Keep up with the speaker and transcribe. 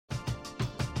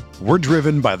We're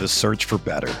driven by the search for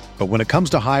better. But when it comes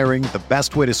to hiring, the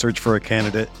best way to search for a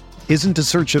candidate isn't to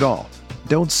search at all.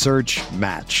 Don't search,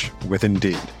 match with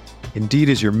Indeed. Indeed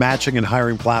is your matching and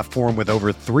hiring platform with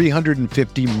over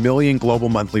 350 million global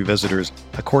monthly visitors,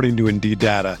 according to Indeed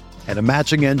data, and a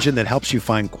matching engine that helps you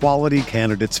find quality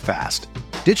candidates fast.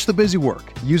 Ditch the busy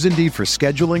work. Use Indeed for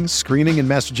scheduling, screening, and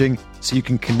messaging so you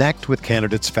can connect with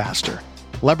candidates faster.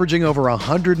 Leveraging over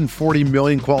 140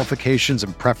 million qualifications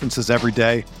and preferences every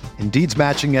day, Indeed's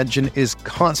matching engine is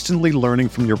constantly learning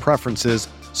from your preferences,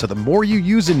 so the more you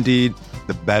use Indeed,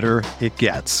 the better it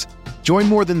gets. Join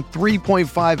more than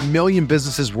 3.5 million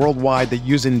businesses worldwide that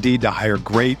use Indeed to hire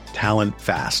great talent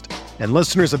fast. And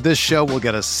listeners of this show will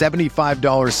get a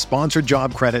 $75 sponsored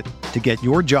job credit to get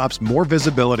your jobs more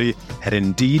visibility at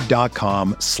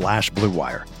Indeed.com/Blue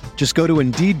Wire. Just go to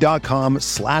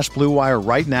Indeed.com/Blue Wire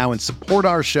right now and support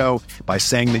our show by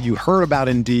saying that you heard about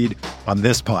Indeed on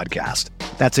this podcast.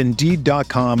 That's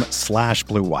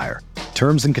Indeed.com/Blue Wire.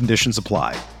 Terms and conditions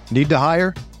apply. Need to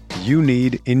hire? You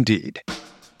need Indeed.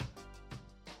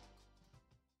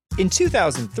 In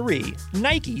 2003,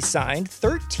 Nike signed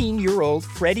 13-year-old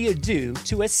Freddie Adu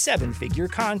to a 7-figure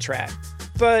contract.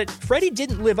 But Freddie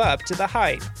didn't live up to the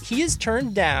hype. He has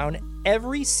turned down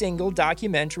every single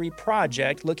documentary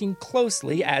project looking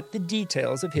closely at the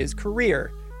details of his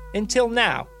career. Until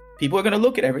now. People are going to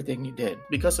look at everything you did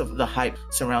because of the hype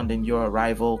surrounding your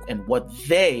arrival and what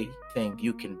they think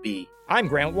you can be. I'm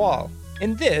Grant Wall,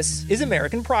 and this is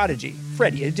American Prodigy,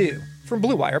 Freddie Adu, from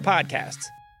Blue Wire Podcasts.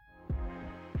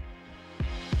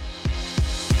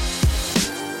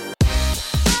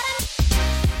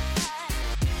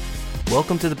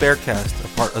 Welcome to the Bearcast, a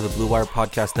part of the Blue Wire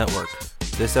Podcast Network.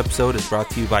 This episode is brought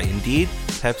to you by Indeed,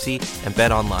 Pepsi, and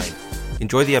Bet Online.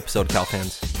 Enjoy the episode, Cal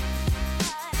fans.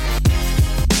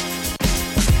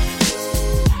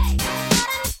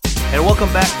 And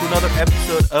welcome back to another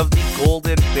episode of the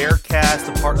Golden Bearcast,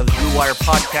 a part of the Blue Wire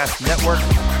Podcast Network.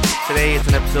 Today it's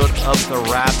an episode of The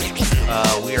Wrap.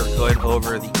 We are going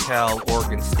over the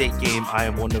Cal-Oregon State game. I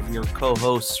am one of your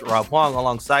co-hosts, Rob Huang.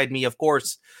 Alongside me, of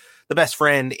course, the best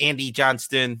friend, Andy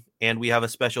Johnston, and we have a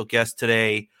special guest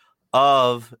today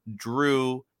of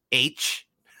Drew H.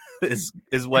 is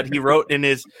what he wrote in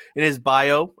his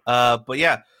bio. But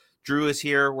yeah, Drew is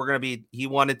here. He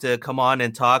wanted to come on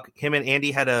and talk. Him and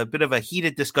Andy had a bit of a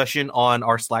heated discussion on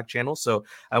our Slack channel, so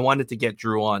I wanted to get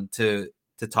Drew on to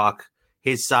talk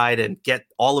his side and get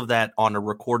all of that on a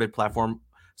recorded platform,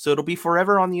 so it'll be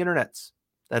forever on the internet.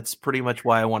 That's pretty much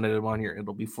why I wanted him on here.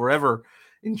 It'll be forever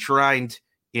enshrined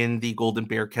in the Golden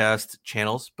Bearcast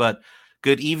channels. But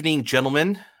good evening,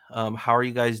 gentlemen. How are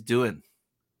you guys doing?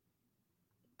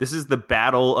 This is the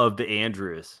battle of the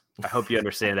Andrews. I hope you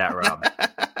understand that, Rob.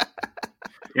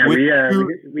 Yeah,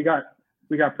 we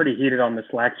got pretty heated on the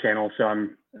Slack channel, so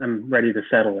I'm ready to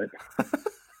settle it.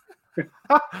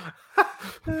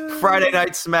 Friday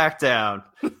Night SmackDown,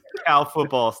 Cal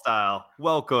football style.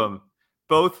 Welcome,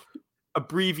 both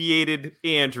abbreviated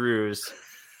Andrews,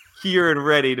 here and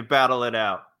ready to battle it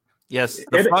out. Yes,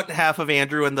 the front half of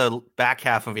Andrew and the back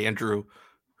half of Andrew.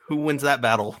 Who wins that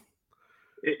battle?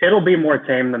 It'll be more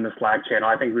tame than the Slack channel.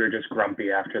 I think we were just grumpy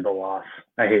after the loss.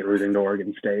 I hate losing to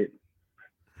Oregon State.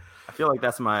 I feel like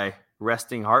that's my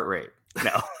resting heart rate.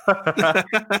 No.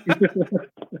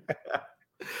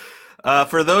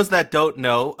 For those that don't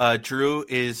know, Drew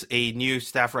is a new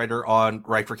staff writer on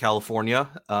Right for California.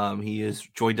 He has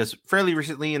joined us fairly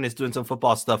recently and is doing some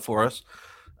football stuff for us.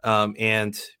 Our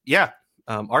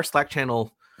Slack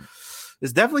channel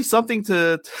is definitely something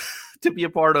to be a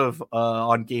part of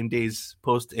on game days,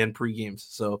 post and pre games.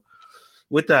 So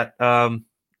with that,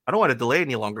 I don't want to delay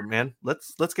any longer, man.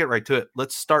 Let's get right to it.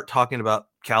 Let's start talking about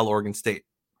Cal-Oregon State.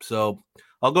 So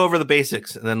I'll go over the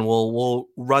basics and then we'll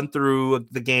run through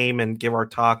the game and give our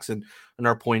talks and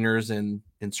our pointers and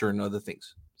certain other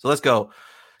things. So let's go.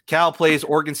 Cal plays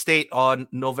Oregon State on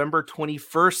November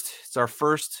 21st. It's our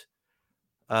first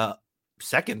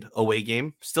second away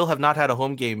game. Still have not had a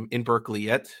home game in Berkeley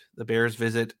yet. The Bears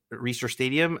visit Reser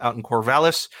Stadium out in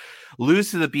Corvallis,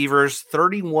 lose to the Beavers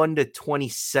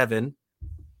 31-27.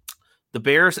 The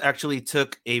Bears actually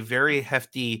took a very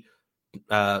hefty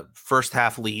first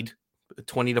half lead,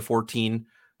 20-14,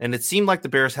 and it seemed like the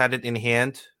Bears had it in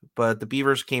hand, but the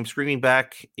Beavers came screaming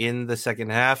back in the second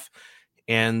half,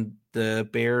 and the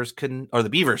Beavers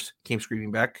came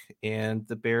screaming back, and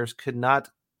the Bears could not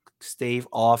stave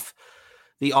off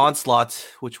the onslaught,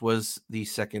 which was the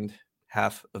second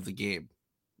half of the game.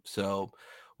 So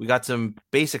we got some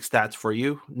basic stats for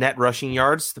you. Net rushing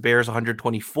yards, the Bears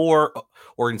 124,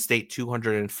 Oregon State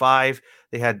 205.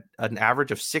 They had an average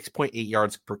of 6.8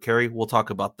 yards per carry. We'll talk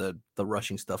about the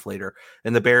rushing stuff later.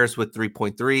 And the Bears with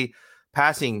 3.3.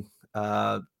 Passing,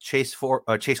 Chase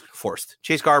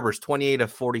Garbers 28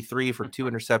 of 43 for 2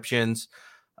 interceptions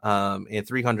and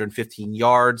 315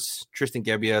 yards. Tristan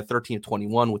Gebbia 13 of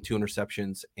 21 with 2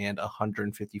 interceptions and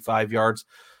 155 yards.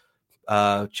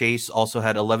 Chase also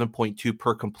had 11.2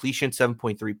 per completion,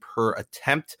 7.3 per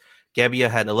attempt. Gebbia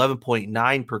had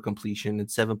 11.9 per completion and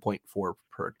 7.4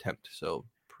 per attempt. So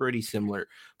pretty similar.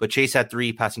 But Chase had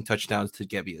 3 passing touchdowns to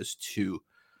Gebbia's 2.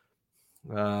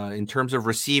 In terms of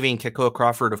receiving, Kekoa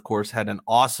Crawford, of course, had an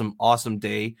awesome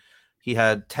day. He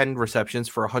had 10 receptions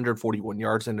for 141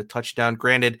 yards and a touchdown.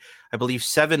 Granted, I believe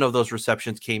 7 of those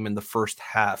receptions came in the first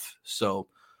half. So,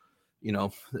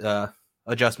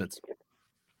 adjustments.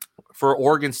 For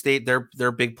Oregon State,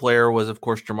 their big player was, of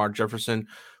course, Jamar Jefferson,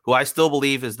 who I still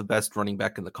believe is the best running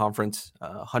back in the conference.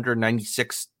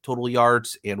 196 total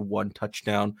yards and 1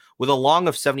 touchdown with a long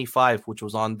of 75, which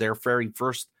was on their very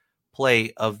first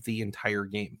play of the entire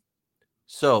game.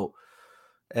 So,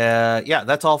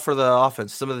 that's all for the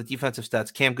offense. Some of the defensive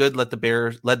stats. Cam Good led the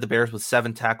Bears with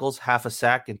 7 tackles, half a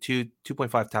sack, and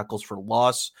 2.5 tackles for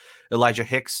loss. Elijah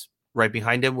Hicks right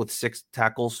behind him with 6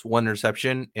 tackles, 1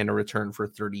 interception, and a return for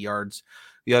 30 yards.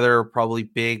 The other probably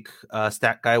big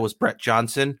stat guy was Brett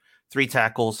Johnson, 3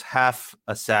 tackles, half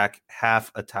a sack,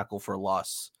 half a tackle for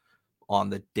loss on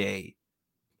the day.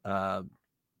 On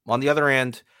the other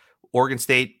end, Oregon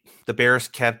State, the Bears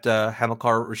kept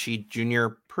Hamilcar Rashed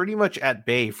Jr. pretty much at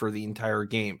bay for the entire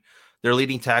game. Their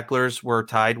leading tacklers were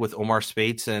tied with Omar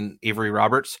Spates and Avery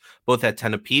Roberts, both at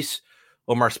 10 apiece.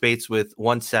 Omar Spates with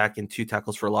 1 sack and 2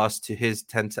 tackles for loss to his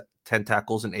 10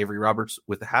 tackles, and Avery Roberts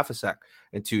with a half a sack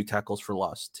and 2 tackles for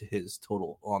loss to his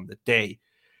total on the day.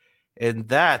 And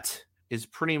that is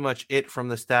pretty much it from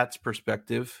the stats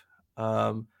perspective.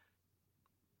 Andy,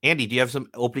 do you have some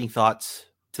opening thoughts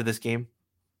to this game?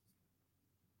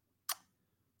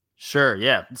 Sure,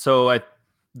 yeah. So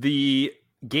the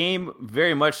game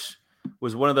very much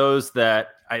was one of those that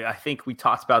I think we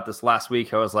talked about this last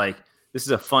week. I was like, this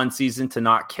is a fun season to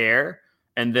not care.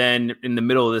 And then in the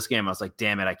middle of this game, I was like,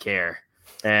 damn it, I care.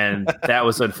 And that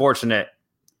was unfortunate,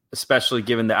 especially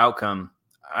given the outcome.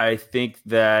 I think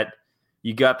that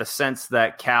you got the sense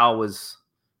that Cal was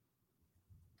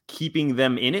keeping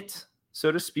them in it, so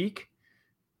to speak.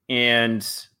 And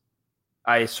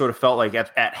I sort of felt like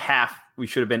at half, we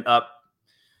should have been up,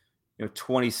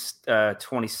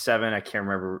 27. I can't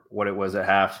remember what it was at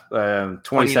half.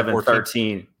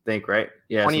 27-13, I think, right?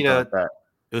 Yeah, it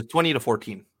was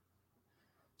 20-14.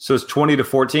 So it's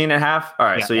 20-14 at half. All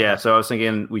right. Yeah, so yeah, so I was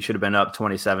thinking we should have been up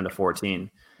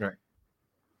 27-14. Right.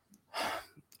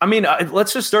 I mean,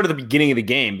 let's just start at the beginning of the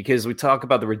game because we talk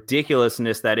about the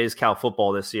ridiculousness that is Cal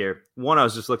football this year. One, I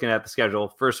was just looking at the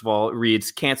schedule. First of all, it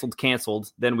reads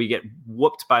canceled. Then we get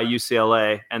whooped by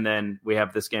UCLA, and then we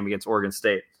have this game against Oregon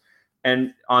State.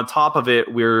 And on top of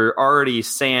it, we're already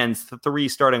sans 3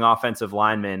 starting offensive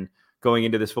linemen going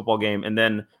into this football game. And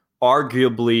then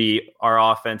arguably our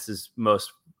offense's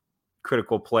most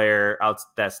critical player out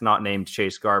that's not named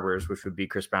Chase Garbers, which would be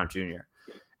Chris Brown Jr.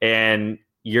 And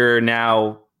you're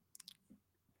now,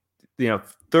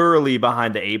 thoroughly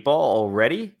behind the 8 ball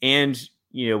already. And,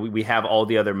 we have all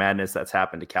the other madness that's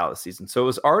happened to Cal this season. So it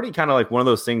was already kind of like one of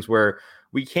those things where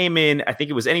we came in, I think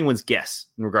it was anyone's guess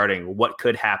regarding what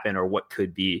could happen or what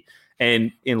could be.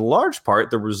 And in large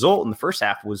part, the result in the first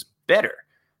half was better,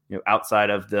 outside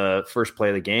of the first play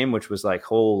of the game, which was like,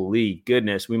 holy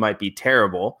goodness, we might be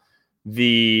terrible. For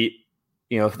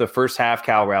the first half,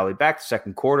 Cal rallied back. The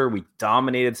second quarter, we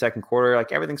dominated second quarter.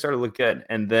 Like everything started to look good.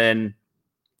 And then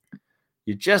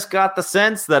you just got the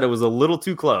sense that it was a little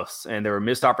too close and there were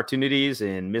missed opportunities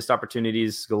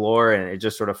galore. And it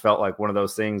just sort of felt like one of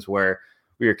those things where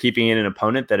we were keeping in an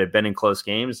opponent that had been in close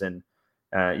games. And,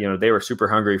 they were super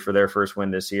hungry for their first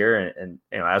win this year. And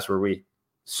as were we.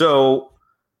 So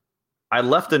I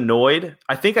left annoyed.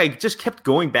 I think I just kept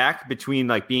going back between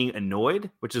like being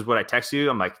annoyed, which is what I texted you.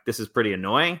 I'm like, this is pretty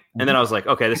annoying. And then I was like,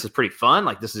 okay, this is pretty fun.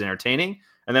 Like this is entertaining.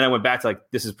 And then I went back to like,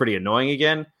 this is pretty annoying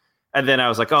again. And then I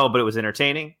was like, oh, but it was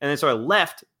entertaining. And then so I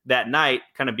left that night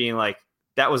kind of being like,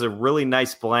 that was a really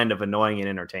nice blend of annoying and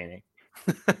entertaining.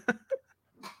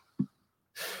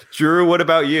 Drew, what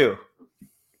about you?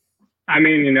 I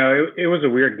mean, it was a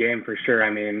weird game for sure. I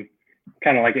mean,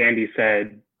 kind of like Andy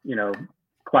said,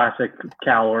 classic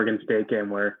Cal Oregon State game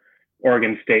where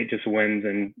Oregon State just wins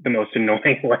in the most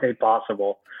annoying way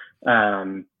possible.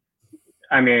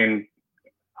 I mean,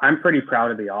 I'm pretty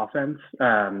proud of the offense.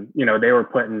 They were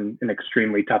put in an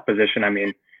extremely tough position. I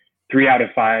mean, 3 out of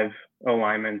 5 O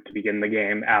linemen to begin the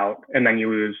game out, and then you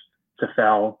lose to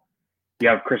Fell. You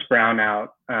have Chris Brown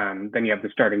out. Then you have the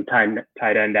starting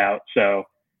tight end out. So,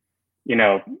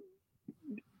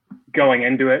 going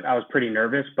into it, I was pretty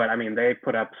nervous, but I mean, they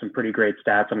put up some pretty great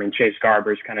stats. I mean, Chase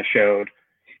Garbers kind of showed,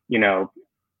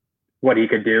 what he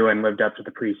could do and lived up to the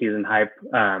preseason hype.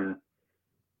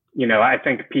 I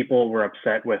think people were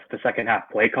upset with the second half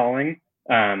play calling.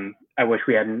 I wish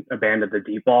we hadn't abandoned the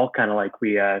deep ball, kind of like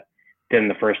we did in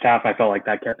the first half. I felt like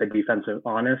that kept the defense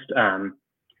honest.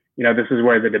 This is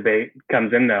where the debate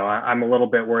comes in, though. I'm a little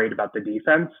bit worried about the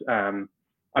defense. I'm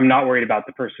not worried about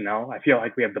the personnel. I feel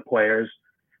like we have the players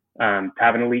to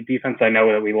have an elite defense. I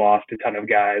know that we lost a ton of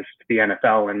guys to the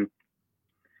NFL, and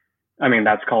I mean,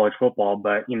 that's college football,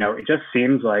 but, it just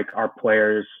seems like our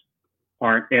players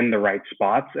aren't in the right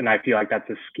spots. And I feel like that's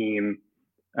a scheme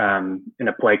and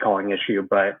a play calling issue.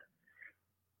 But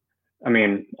I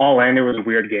mean, all in, it was a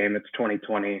weird game. It's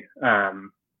 2020.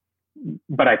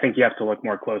 But I think you have to look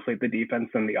more closely at the defense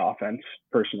than the offense,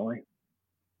 personally.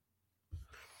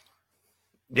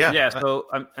 Yeah. So,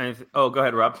 go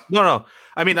ahead, Rob. No.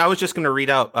 I mean, I was just going to read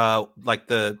out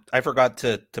I forgot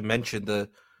to mention the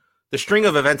string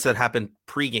of events that happened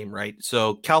pregame, right?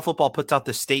 So Cal football puts out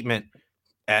this statement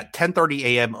at 10:30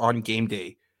 a.m. on game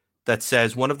day that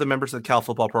says one of the members of the Cal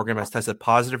football program has tested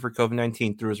positive for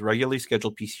COVID-19 through his regularly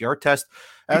scheduled PCR test.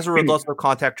 As a result of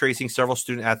contact tracing, several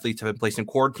student athletes have been placed in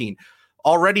quarantine.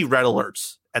 Already red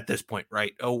alerts at this point,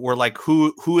 right? We're like,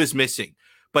 who is missing?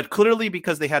 But clearly,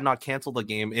 because they had not canceled the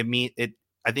game,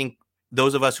 I think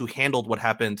those of us who handled what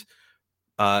happened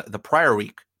the prior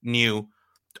week knew,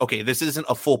 okay, this isn't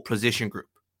a full position group.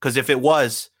 Because if it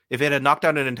had knocked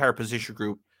out an entire position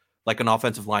group, like an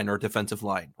offensive line or a defensive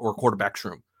line or a quarterback's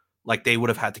room, like they would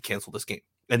have had to cancel this game,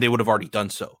 and they would have already done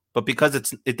so. But because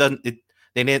they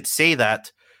didn't say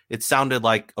that, it sounded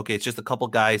like, okay, it's just a couple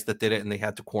guys that did it and they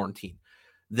had to quarantine.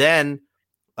 Then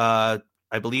I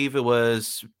believe it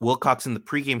was Wilcox in the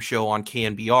pregame show on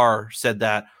KNBR said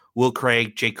that Will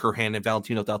Craig, Jake Curhan, and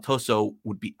Valentino Daltoso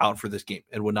would be out for this game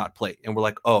and would not play. And we're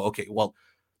like, oh, okay, well,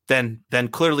 then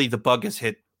clearly the bug has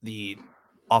hit the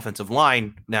offensive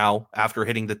line now after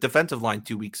hitting the defensive line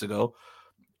 2 weeks ago.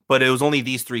 But it was only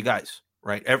these 3 guys,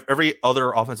 right? Every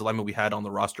other offensive lineman we had on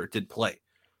the roster did play.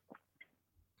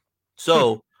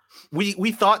 So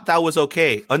we thought that was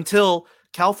okay until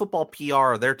Cal Football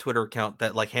PR, their Twitter account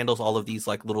that like handles all of these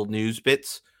like little news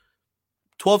bits,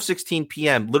 12:16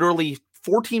 p.m., literally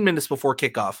 14 minutes before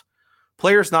kickoff,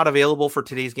 players not available for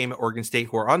today's game at Oregon State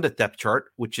who are on the depth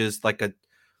chart, which is like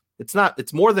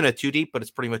it's more than a 2 deep, but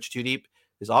it's pretty much 2 deep.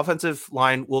 Is offensive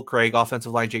line Will Craig,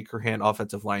 offensive line Jake Curhan,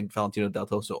 offensive line Valentino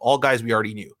Daltoso, all guys we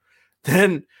already knew.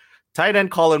 Then tight end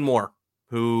Colin Moore,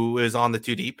 who is on the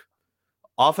 2 deep.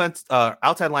 Outside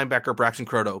linebacker Braxton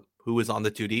Croto, who is on the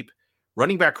 2 deep.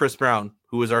 Running back Chris Brown,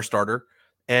 who is our starter,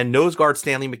 and nose guard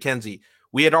Stanley McKenzie.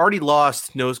 We had already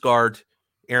lost nose guard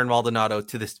Aaron Maldonado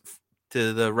to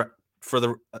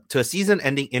a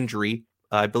season-ending injury.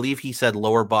 I believe he said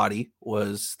lower body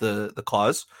was the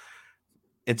cause.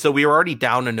 And so we were already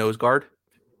down a nose guard.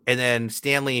 And then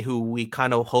Stanley, who we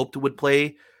kind of hoped would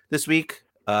play this week,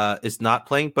 is not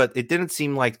playing. But it didn't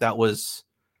seem like that was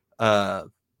a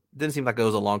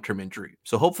long-term injury.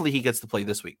 So hopefully he gets to play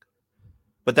this week.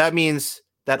 But that means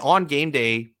that on game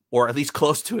day, or at least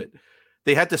close to it,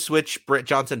 they had to switch Brett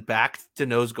Johnson back to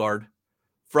nose guard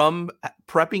from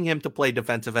prepping him to play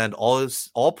defensive end all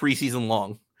preseason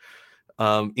long.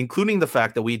 Including the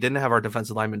fact that we didn't have our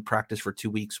defensive linemen practice for 2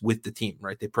 weeks with the team,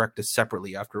 right? They practiced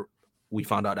separately after we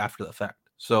found out after the fact.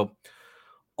 So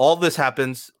all this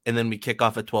happens, and then we kick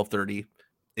off at 12:30.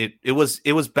 It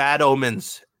was bad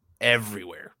omens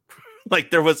everywhere.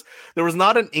 Like there was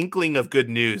not an inkling of good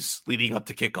news leading up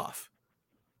to kickoff.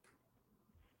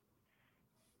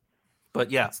 But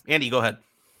yeah, Andy, go ahead.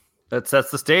 That sets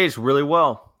the stage really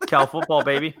well. Cal football,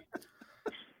 baby.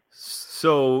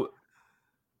 So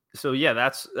yeah,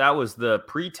 that was the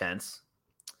pretense.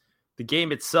 The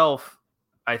game itself,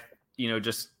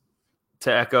 just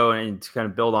to echo and to kind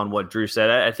of build on what Drew said,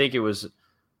 I think it was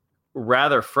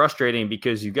rather frustrating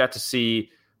because you got to see,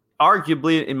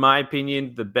 arguably, in my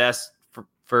opinion, the best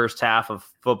first half of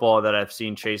football that I've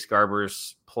seen Chase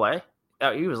Garbers play.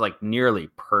 He was like nearly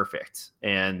perfect,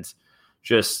 and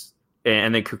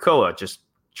then Kakoa, just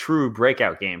true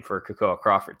breakout game for Kakoa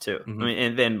Crawford too. Mm-hmm. I mean,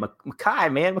 and then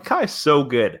Mackay is so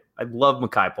good. I love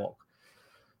Mackay Polk.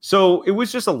 So it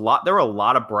was just a lot. There were a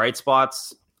lot of bright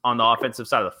spots. on the offensive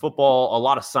side of the football, a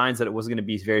lot of signs that it wasn't going to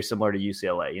be very similar to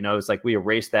UCLA. You know, it's like we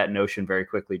erased that notion very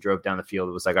quickly, drove down the field.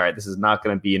 It was like, all right, this is not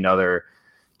going to be another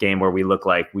game where we look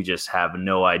like we just have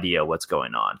no idea what's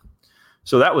going on.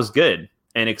 So that was good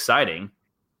and exciting,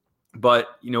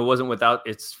 but, you know, it wasn't without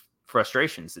its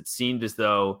frustrations. It seemed as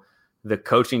though the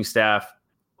coaching staff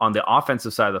on the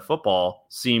offensive side of the football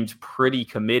seemed pretty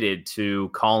committed to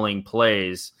calling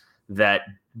plays that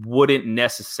wouldn't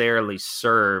necessarily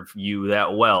serve you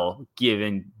that well,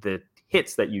 given the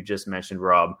hits that you just mentioned,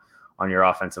 Rob, on your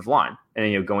offensive line. And,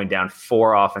 you know, going down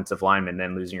 4 offensive linemen,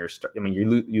 then losing your start. I mean,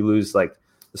 you lose like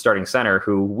the starting center,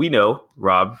 who we know,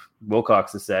 Rob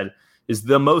Wilcox has said, is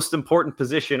the most important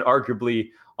position,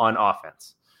 arguably, on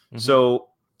offense. Mm-hmm. So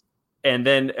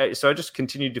I just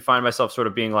continued to find myself sort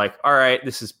of being like, all right,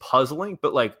 this is puzzling.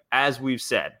 But like, as we've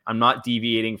said, I'm not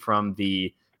deviating from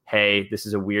the, hey, this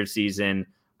is a weird season.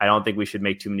 I don't think we should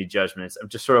make too many judgments. I'm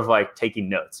just sort of like taking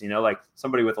notes, you know, like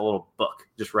somebody with a little book,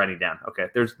 just writing down, okay,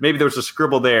 there's a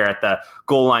scribble there at the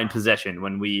goal line possession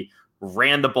when we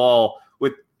ran the ball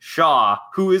with Shaw,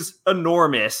 who is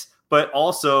enormous, but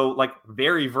also like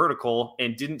very vertical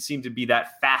and didn't seem to be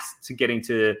that fast to getting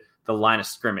to the line of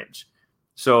scrimmage.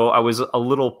 So I was a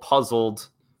little puzzled.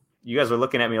 You guys are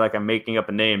looking at me like I'm making up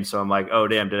a name, so I'm like, "Oh,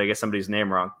 damn! Did I get somebody's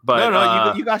name wrong?" But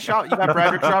no, you got Shaw, you got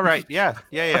Bradford Shaw right. Yeah.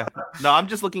 No, I'm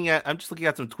just looking at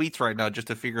some tweets right now just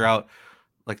to figure out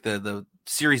like the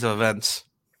series of events.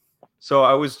 So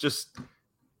I was just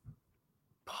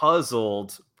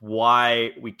puzzled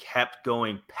why we kept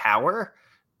going power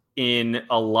in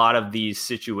a lot of these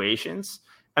situations.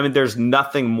 I mean, there's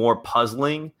nothing more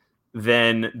puzzling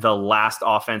than the last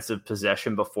offensive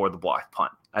possession before the blocked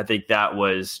punt. I think that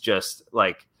was just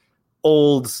like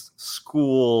old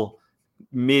school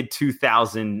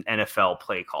mid-2000 NFL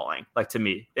play calling, like to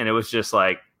me. And it was just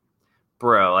like,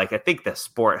 bro, like I think the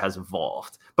sport has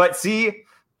evolved. But see,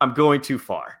 I'm going too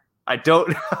far. I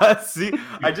don't see.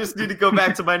 I just need to go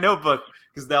back to my notebook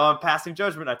because now I'm passing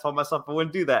judgment. I told myself I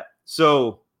wouldn't do that.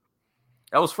 So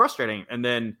that was frustrating. And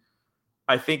then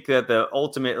I think that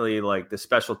ultimately like the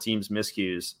special teams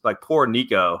miscues, like poor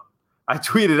Nico, I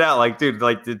tweeted out like, dude,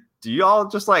 like, do y'all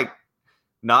just like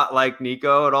not like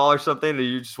Nico at all or something? Or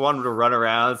you just want him to run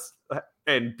around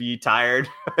and be tired?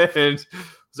 And is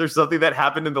there something that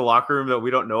happened in the locker room that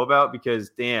we don't know about? Because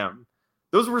damn,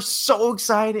 those were so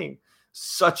exciting,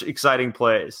 such exciting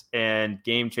plays and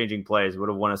game-changing plays would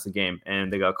have won us the game.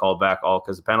 And they got called back all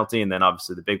because of penalty. And then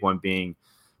obviously the big one being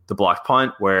the blocked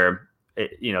punt where,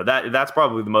 that's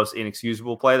probably the most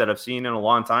inexcusable play that I've seen in a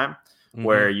long time,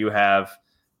 where you have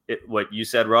what you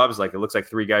said, Rob, is like, it looks like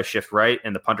 3 guys shift right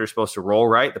and the punter's supposed to roll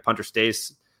right. The punter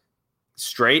stays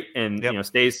straight and,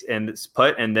 stays and it's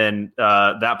put. And then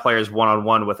that player is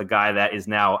one-on-one with a guy that is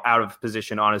now out of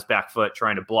position on his back foot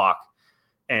trying to block.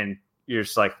 And you're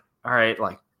just like, all right,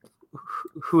 like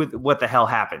what the hell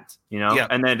happened,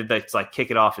 And then it's like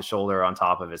kick it off his shoulder on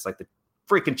top of it. It's like the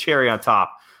freaking cherry on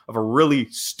top of a really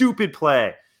stupid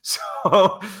play.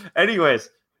 So anyways,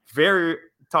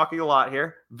 talking a lot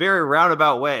here, very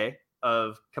roundabout way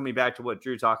of coming back to what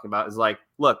Drew talking about is like,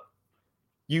 look,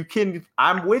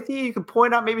 I'm with you. You can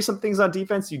point out maybe some things on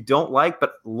defense you don't like,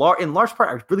 but in large part,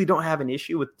 I really don't have an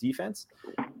issue with defense.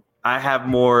 I have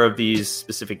more of these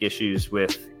specific issues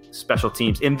with special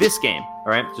teams in this game. All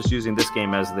right. Just using this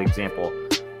game as the example.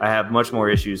 I have much more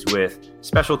issues with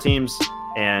special teams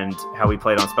and how we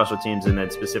played on special teams, and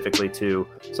then specifically to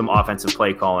some offensive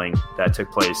play calling that took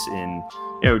place in,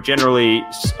 generally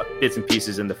bits and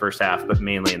pieces in the first half, but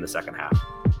mainly in the second half.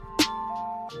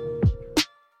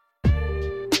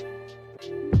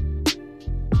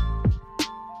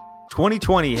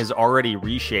 "2020 has already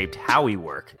reshaped how we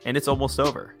work, and it's almost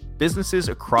over. Businesses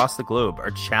across the globe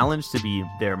are challenged to be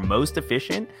their most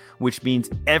efficient, which means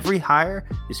every hire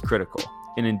is critical,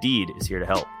 and Indeed is here to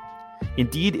help.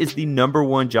 Indeed is the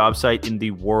 #1 job site in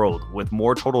the world with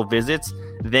more total visits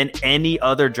than any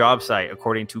other job site,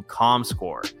 according to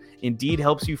ComScore. Indeed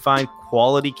helps you find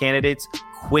quality candidates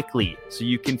quickly so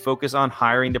you can focus on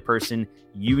hiring the person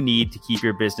you need to keep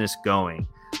your business going.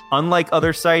 Unlike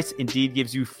other sites, Indeed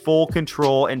gives you full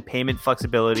control and payment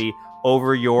flexibility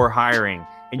over your hiring,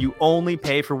 and you only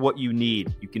pay for what you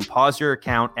need. You can pause your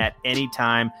account at any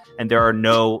time, and there are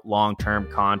no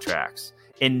long-term contracts.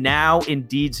 And now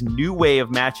Indeed's new way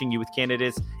of matching you with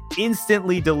candidates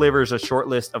instantly delivers a short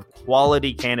list of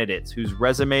quality candidates whose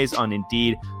resumes on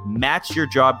Indeed match your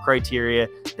job criteria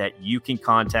that you can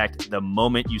contact the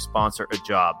moment you sponsor a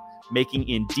job, making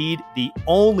Indeed the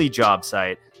only job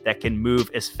site that can move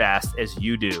as fast as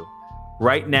you do.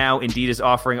 Right now, Indeed is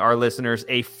offering our listeners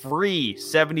a free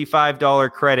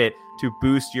 $75 credit to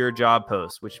boost your job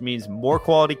post, which means more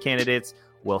quality candidates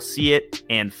will see it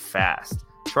and fast.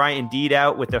 Try Indeed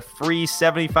out with a free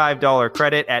 $75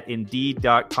 credit at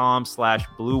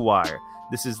Indeed.com/Blue Wire.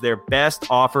 This is their best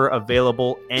offer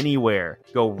available anywhere.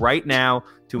 Go right now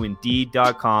to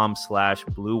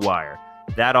Indeed.com/Blue Wire.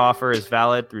 That offer is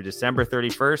valid through December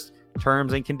 31st.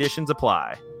 Terms and conditions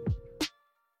apply.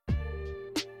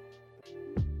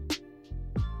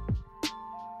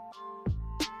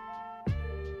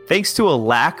 Thanks to a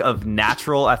lack of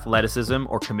natural athleticism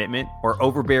or commitment or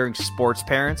overbearing sports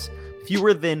parents,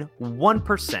 fewer than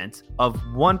 1% of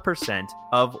 1%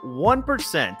 of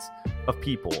 1% of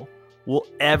people will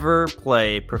ever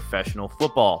play professional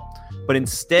football. But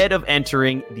instead of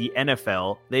entering the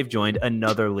NFL, they've joined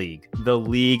another league, the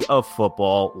League of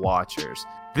Football Watchers.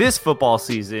 This football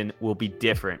season will be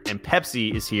different, and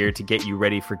Pepsi is here to get you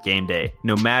ready for game day,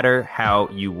 no matter how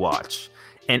you watch.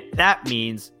 And that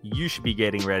means you should be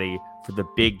getting ready for the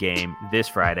big game this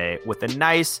Friday with a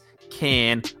nice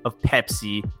can of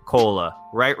Pepsi Cola.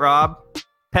 Right, Rob?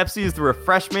 Pepsi is the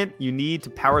refreshment you need to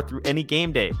power through any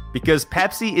game day, because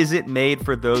Pepsi isn't made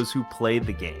for those who play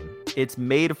the game. It's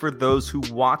made for those who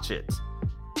watch it.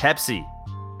 Pepsi,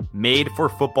 made for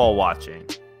football watching.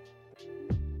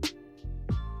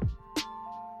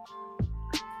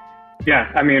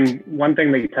 Yeah, I mean, one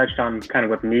thing that you touched on kind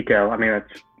of with Nico, I mean,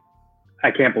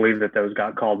 I can't believe that those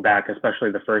got called back,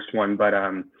 especially the first one. But,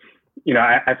 I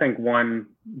think one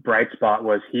bright spot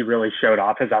was he really showed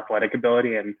off his athletic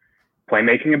ability and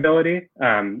playmaking ability.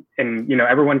 And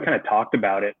everyone kind of talked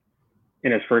about it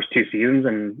in his first two seasons.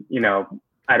 And,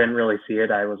 I didn't really see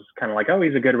it. I was kind of like, oh,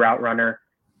 he's a good route runner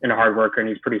and a hard worker, and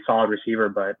he's a pretty solid receiver.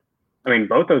 But, I mean,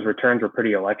 both those returns were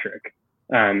pretty electric.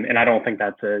 And I don't think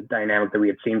that's a dynamic that we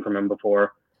had seen from him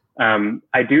before.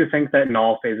 I do think that in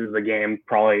all phases of the game,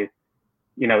 probably,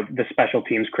 the special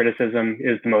teams criticism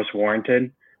is the most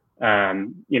warranted. There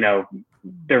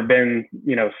have been,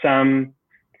 some,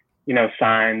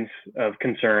 signs of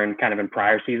concern kind of in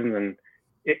prior seasons, and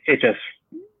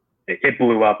it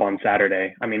blew up on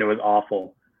Saturday. I mean, it was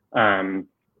awful. The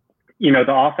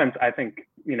offense, I think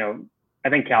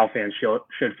Cal fans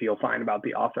should feel fine about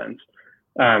the offense.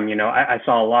 I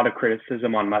saw a lot of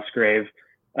criticism on Musgrave.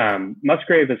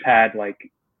 Musgrave has had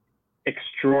like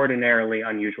extraordinarily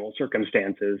unusual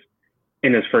circumstances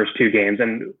in his first two games,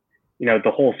 and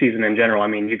the whole season in general. I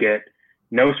mean, you get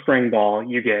no spring ball,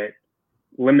 you get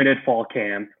limited fall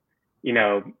camp.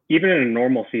 Even in a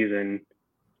normal season,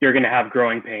 you're going to have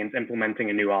growing pains implementing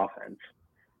a new offense.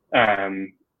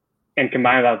 And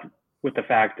combine that with the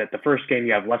fact that the first game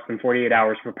you have less than 48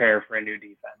 hours to prepare for a new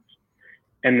defense.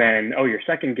 And then, your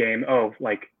second game,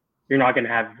 you're not going to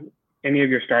have any of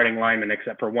your starting linemen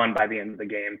except for one by the end of the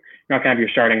game. You're not going to have your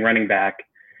starting running back.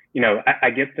 I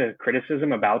get the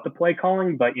criticism about the play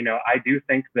calling, but, I do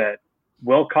think that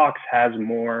Wilcox has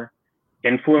more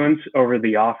influence over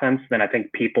the offense than I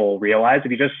think people realize.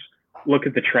 If you just look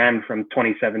at the trend from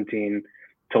 2017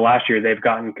 to last year, they've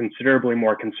gotten considerably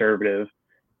more conservative.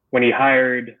 When he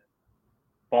hired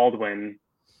Baldwin,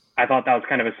 I thought that was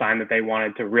kind of a sign that they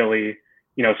wanted to really,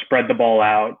 spread the ball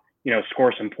out,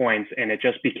 score some points, and it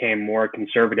just became more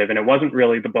conservative. And it wasn't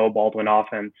really the Bo Baldwin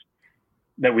offense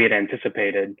that we had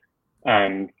anticipated.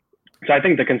 So I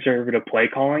think the conservative play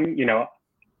calling,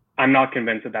 I'm not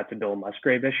convinced that that's a Bill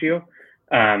Musgrave issue.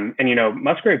 And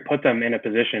Musgrave put them in a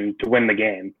position to win the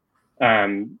game.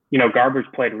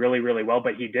 Garbers played really, really well,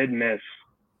 but he did miss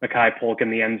Mekhi Polk in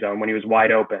the end zone when he was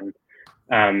wide open,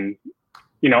 on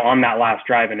that last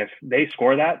drive. And if they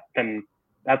score that, then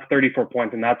that's 34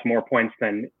 points, and that's more points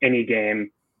than any game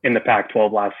in the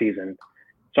Pac-12 last season.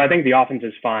 So I think the offense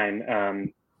is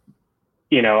fine.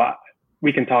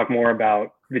 We can talk more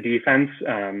about the defense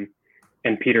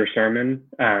and Peter Sermon,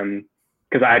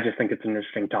 because I just think it's an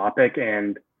interesting topic.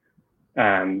 And,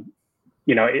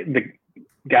 the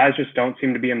guys just don't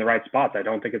seem to be in the right spots. I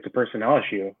don't think it's a personnel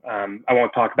issue. I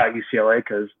won't talk about UCLA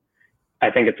because I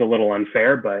think it's a little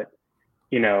unfair, but,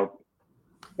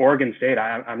 Oregon State,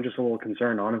 I'm just a little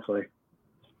concerned, honestly.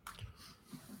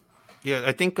 Yeah,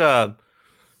 I think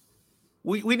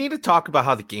we need to talk about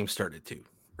how the game started too,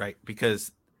 right?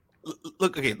 Because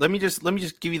look, okay, let me just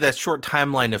give you that short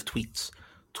timeline of tweets.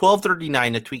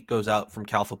 12:39, a tweet goes out from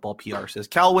Cal Football PR, says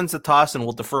Cal wins the toss and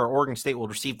will defer. Oregon State will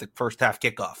receive the first half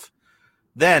kickoff.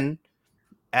 Then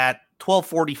at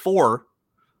 12:44,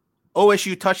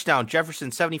 OSU touchdown,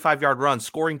 Jefferson 75-yard run,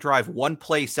 scoring drive, one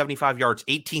play, 75 yards,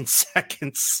 18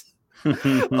 seconds.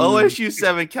 OSU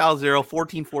 7, Cal 0,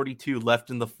 14:42 left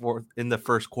in the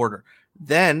first quarter.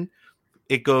 Then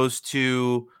it goes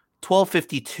to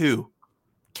 12:52.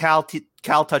 Cal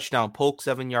touchdown, Polk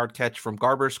 7-yard catch from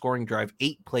Garber, scoring drive,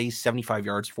 8 plays, 75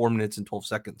 yards, 4 minutes and 12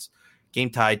 seconds. Game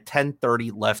tied,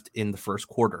 10:30 left in the first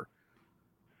quarter.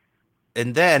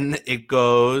 And then it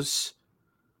goes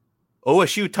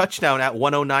OSU touchdown at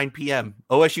 1:09 p.m.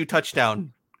 OSU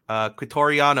touchdown.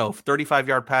 Quitoriano,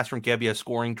 35-yard pass from Gebbia,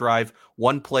 scoring drive,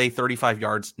 1 play, 35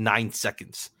 yards, 9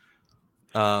 seconds.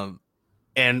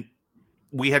 And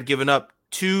we had given up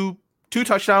two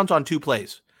touchdowns on 2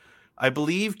 plays. I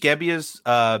believe Gebbia's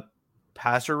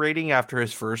passer rating after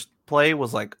his first play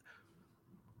was like,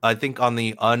 I think on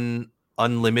the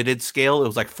unlimited scale, it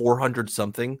was like 400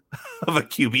 something of a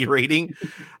QB rating,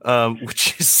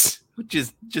 which is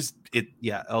just it.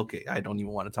 Yeah. Okay. I don't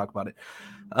even want to talk about it.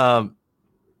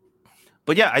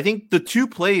 But yeah, I think the 2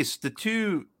 plays, the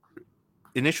 2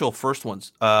 initial first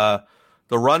ones, the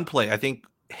run play, I think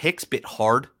Hicks bit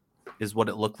hard is what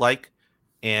it looked like.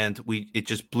 And it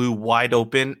just blew wide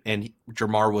open, and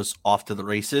Jamar was off to the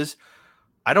races.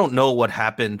 I don't know what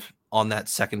happened on that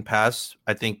second pass.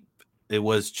 I think it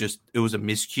was a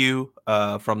miscue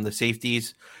from the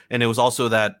safeties, and it was also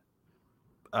that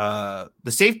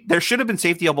there should have been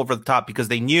safety up over the top because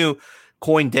they knew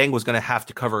Coin Deng was going to have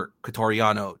to cover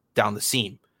Quitoriano down the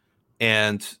seam,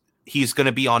 and he's going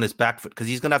to be on his back foot because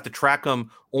he's going to have to track him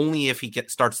only if he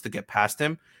starts to get past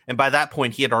him. And by that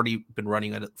point, he had already been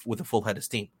running with a full head of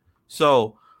steam.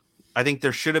 So I think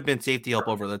there should have been safety help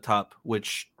over the top,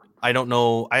 which I don't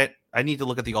know. I need to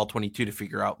look at the all-22 to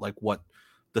figure out like what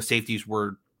the safeties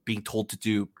were being told to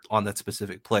do on that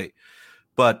specific play.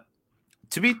 But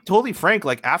to be totally frank,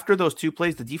 like after those 2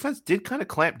 plays, the defense did kind of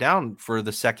clamp down for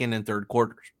the second and third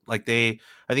quarters. Like I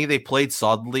think they played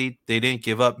solidly. They didn't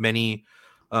give up many.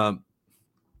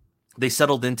 They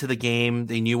settled into the game.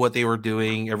 They knew what they were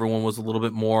doing. Everyone was a little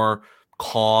bit more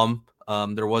calm.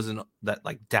 There wasn't that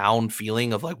like down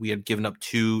feeling of like we had given up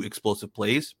 2 explosive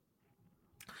plays.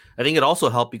 I think it also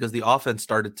helped because the offense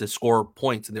started to score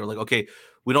points, and they were like, okay,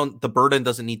 the burden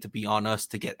doesn't need to be on us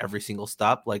to get every single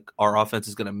stop. Like our offense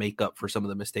is going to make up for some of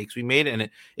the mistakes we made. And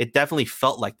it definitely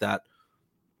felt like that.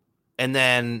 And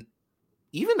then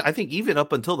I think even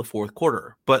up until the fourth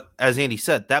quarter, but as Andy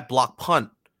said, that block punt,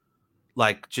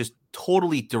 like just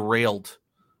totally derailed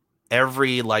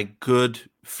every like good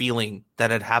feeling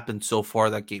that had happened so far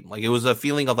that game. Like it was a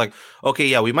feeling of like, okay,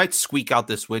 yeah, we might squeak out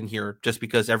this win here just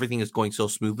because everything is going so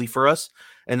smoothly for us.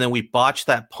 And then we botch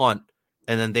that punt,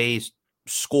 and then they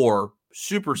score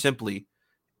super simply,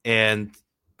 and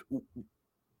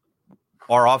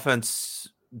our offense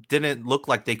didn't look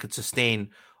like they could sustain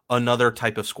another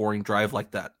type of scoring drive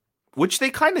like that, which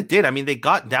they kind of did. I mean, they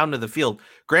got down to the field.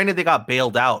 Granted, they got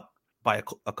bailed out by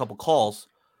a couple calls,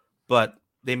 but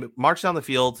they marched down the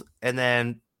field, and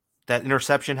then that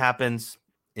interception happens,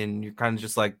 and you're kind of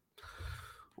just like,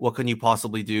 what can you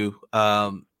possibly do?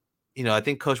 I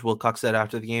think Coach Wilcox said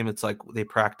after the game, it's like they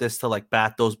practice to like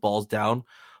bat those balls down.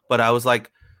 But I was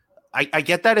like, I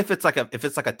get that if it's like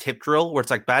a tip drill where it's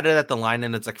like batted at the line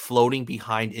and it's like floating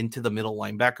behind into the middle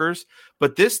linebackers.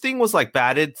 But this thing was like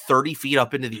batted 30 feet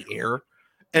up into the air.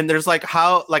 And there's like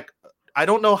I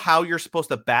don't know how you're supposed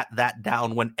to bat that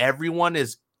down when everyone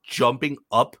is jumping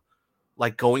up,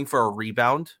 like going for a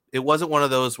rebound. It wasn't one of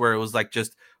those where it was like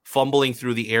just fumbling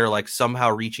through the air, like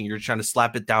somehow reaching. You're trying to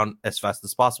slap it down as fast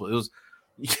as possible. It was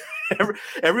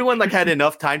everyone like had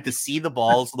enough time to see the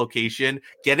ball's location,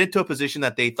 get into a position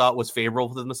that they thought was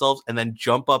favorable for themselves, and then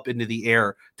jump up into the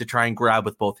air to try and grab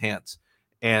with both hands.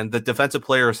 And the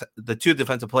two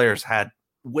defensive players had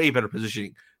way better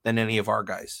positioning than any of our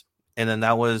guys. And then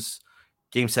that was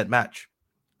game, set, match.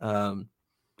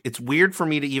 It's weird for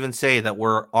me to even say that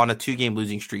we're on a 2-game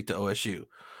losing streak to OSU,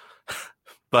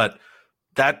 but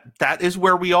that is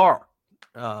where we are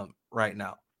right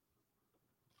now.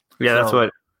 Yeah, that's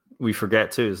what we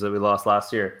forget too, is that we lost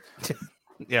last year.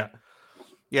 Yeah.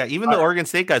 Even the Oregon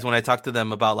State guys, when I talked to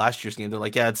them about last year's game, they're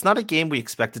like, yeah, it's not a game we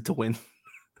expected to win.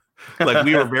 Like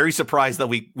we were very surprised that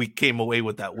we came away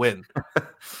with that win.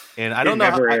 And I don't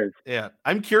know.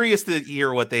 I'm curious to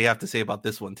hear what they have to say about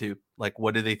this one too. Like,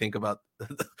 what do they think about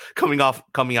coming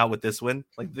out with this win?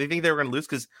 Like, they think they were going to lose?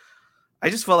 Because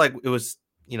I just felt like it was,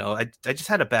 I just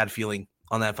had a bad feeling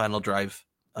on that final drive.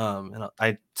 And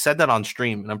I said that on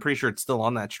stream, and I'm pretty sure it's still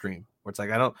on that stream, where it's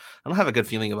like I don't have a good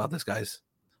feeling about this, guys.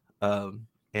 And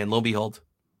lo and behold,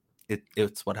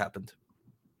 it's what happened.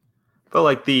 But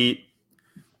like the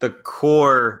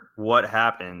core, what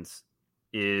happens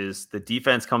is the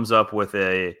defense comes up with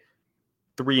a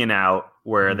 3-and-out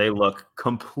where they look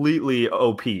completely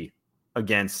OP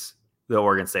against the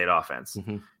Oregon State offense.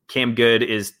 Mm-hmm. Cam Good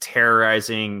is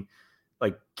terrorizing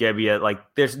like Gebbia. Like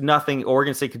there's nothing.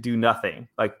 Oregon State could do nothing.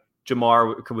 Like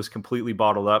Jamar was completely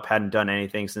bottled up, hadn't done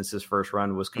anything since his first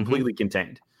run, was completely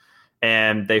contained.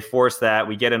 And they force that.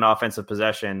 We get an offensive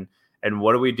possession. And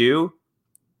what do?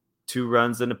 2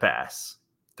 runs and a pass.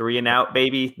 3 and out,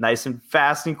 baby. Nice and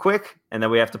fast and quick. And then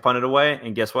we have to punt it away.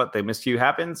 And guess what? The miscue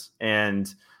happens.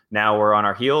 And now we're on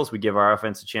our heels. We give our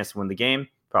offense a chance to win the game.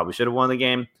 Probably should have won the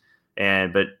game.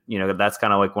 But that's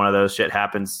kind of like one of those shit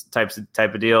happens type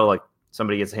of deal. Like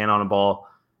somebody gets a hand on a ball.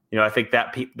 I think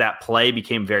that play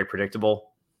became very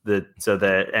predictable. So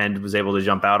the end was able to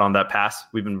jump out on that pass.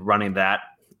 We've been running that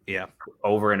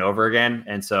over and over again.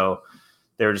 And so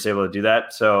they were just able to do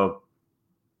that. So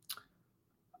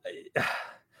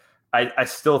I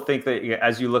still think that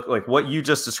as you look, like what you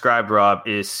just described, Rob,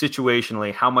 is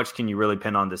situationally, how much can you really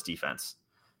pin on this defense?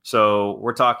 So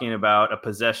we're talking about a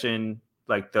possession,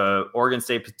 like the Oregon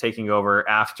State taking over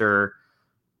after,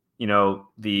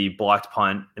 the blocked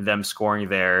punt and them scoring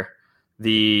there,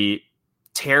 the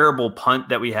terrible punt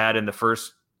that we had in the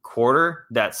first quarter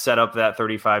that set up that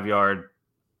 35-yard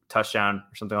touchdown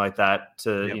or something like that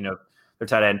to, their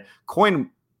tight end.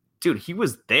 Coyne, dude, he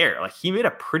was there. Like he made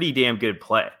a pretty damn good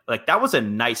play. Like that was a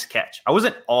nice catch. I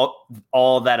wasn't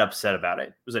all that upset about it.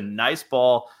 It was a nice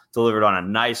ball delivered on a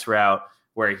nice route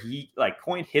where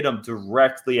Coyne hit him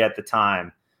directly at the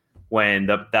time when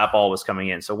that ball was coming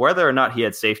in. So whether or not he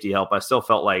had safety help, I still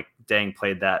felt like Dang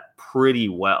played that pretty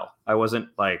well. I wasn't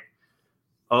like,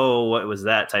 oh, what was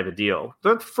that type of deal?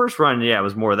 The first run, it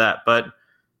was more of that. But,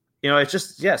 it's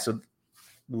just, so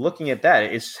looking at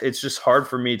that, it's just hard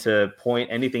for me to point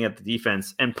anything at the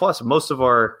defense. And plus, most of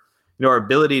our, our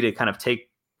ability to kind of take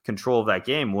control of that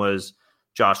game was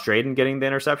Josh Drayden getting the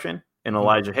interception and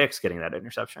Elijah Hicks getting that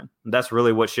interception. And that's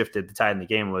really what shifted the tide in the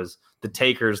game, was the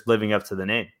takers living up to the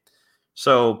name.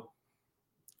 So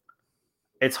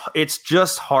it's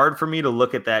just hard for me to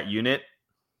look at that unit,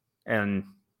 and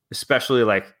especially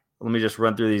let me just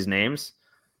run through these names.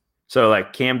 So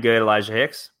Cam Good, Elijah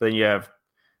Hicks, but then you have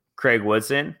Craig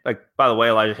Woodson. By the way,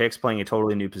 Elijah Hicks playing a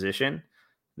totally new position.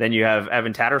 Then you have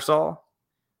Evan Tattersall,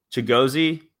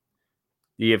 Chigozie,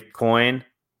 you have Coyne,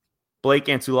 Blake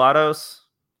Ansulatos,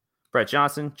 Brett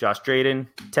Johnson, Josh Drayden,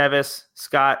 Tevis,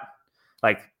 Scott.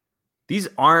 These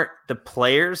aren't the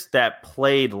players that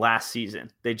played last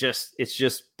season. There's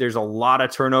a lot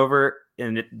of turnover,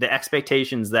 and the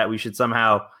expectations that we should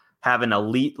somehow have an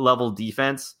elite level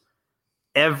defense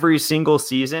every single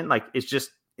season.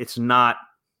 It's not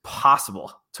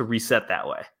possible to reset that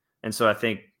way. And so I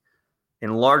think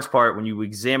in large part, when you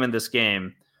examine this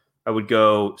game, I would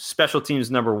go special teams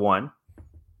number 1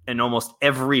 in almost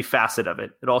every facet of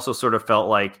it. It also sort of felt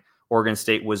like Oregon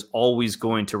State was always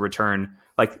going to return.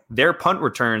 Their punt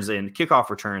returns and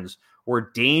kickoff returns were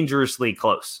dangerously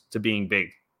close to being big.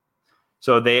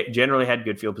 So they generally had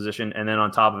good field position. And then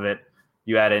on top of it,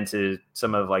 you add into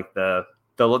some of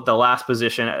the last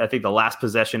position, I think the last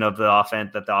possession of the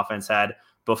offense had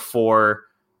before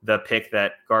the pick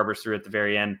that Garbers threw at the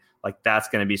very end. That's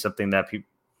going to be something that people,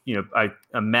 I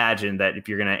imagine that if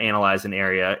you're going to analyze an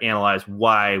area, analyze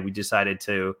why we decided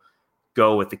to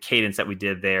go with the cadence that we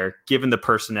did there, given the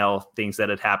personnel things that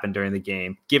had happened during the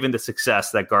game, given the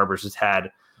success that Garbers has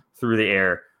had through the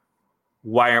air.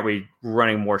 Why aren't we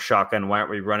running more shotgun? Why aren't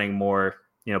we running more,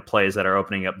 plays that are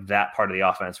opening up that part of the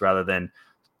offense rather than,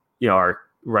 our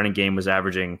running game was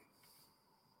averaging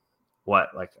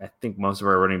what? I think most of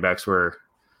our running backs were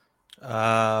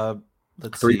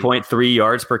 3.3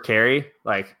 yards per carry.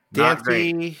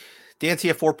 Dancy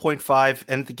at 4.5,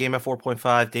 ended the game at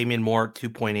 4.5. Damian Moore at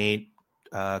 2.8.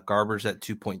 Garbers at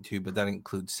 2.2, but that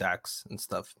includes sacks and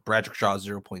stuff. Bradrick Shaw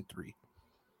 0.3.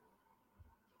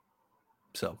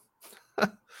 So,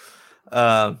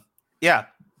 I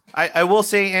will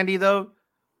say, Andy, though,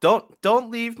 don't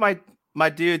leave my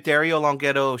dude Dario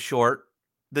Longetto short.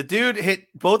 The dude hit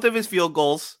both of his field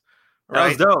goals,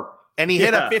 right? That was dope. And he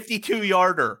hit a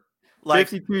 52-yarder.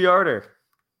 52-yarder.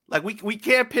 We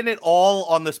can't pin it all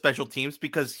on the special teams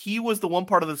because he was the one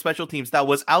part of the special teams that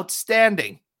was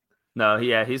outstanding. No,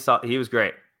 he was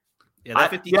great. Yeah,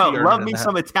 that 52-yarder. Love me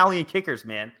some Italian kickers,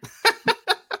 man.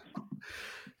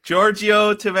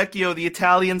 Giorgio Tavecchio, the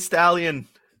Italian stallion.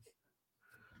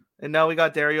 And now we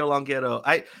got Dario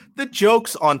Longetto. The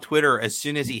jokes on Twitter as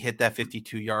soon as he hit that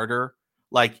 52-yarder,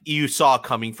 you saw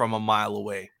coming from a mile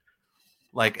away.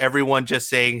 Everyone just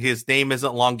saying his name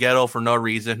isn't Longetto for no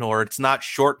reason, or it's not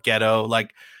Short Ghetto.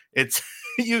 It's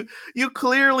you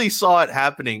clearly saw it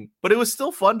happening, but it was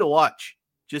still fun to watch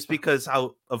just because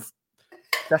of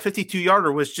that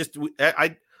 52-yarder was just,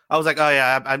 I was like, oh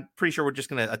yeah, I'm pretty sure we're just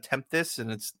going to attempt this.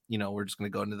 And it's, we're just going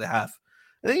to go into the half,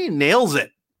 and then he nails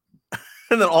it.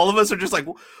 And then all of us are just like,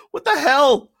 what the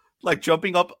hell? like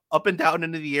jumping up and down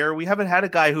into the air. We haven't had a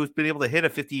guy who's been able to hit a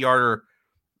 50-yarder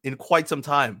in quite some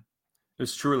time. It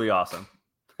was truly awesome.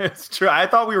 It's true. I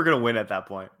thought we were going to win at that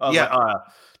point. I was like,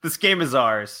 this game is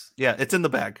ours. Yeah, it's in the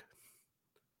bag.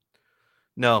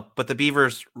 No, but the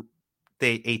Beavers,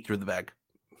 they ate through the bag.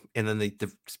 And then they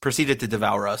proceeded to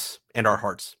devour us and our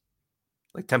hearts.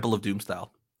 Like Temple of Doom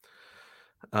style.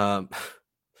 But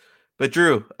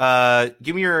Drew,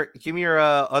 give me your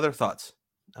other thoughts.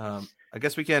 I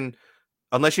guess we can,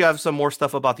 unless you have some more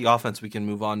stuff about the offense, we can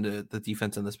move on to the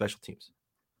defense and the special teams.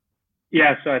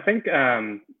 Yeah, so I think,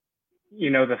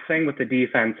 the thing with the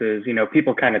defense is,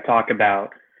 people kind of talk about,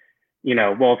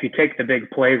 well, if you take the big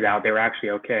plays out, they were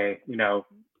actually okay.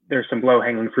 There's some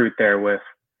low-hanging fruit there with,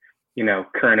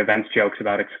 current events jokes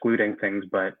about excluding things,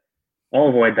 but I'll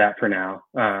avoid that for now.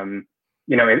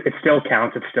 It still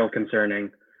counts. It's still concerning.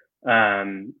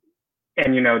 And,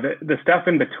 the stuff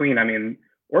in between, I mean,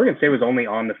 Oregon State was only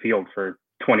on the field for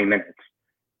 20 minutes.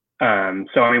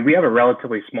 So, I mean, we have a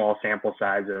relatively small sample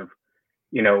size of,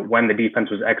 when the defense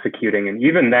was executing. And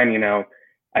even then,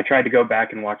 I tried to go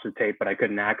back and watch the tape, but I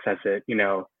couldn't access it.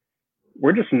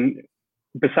 We're just,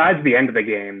 besides the end of the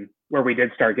game where we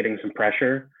did start getting some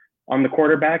pressure on the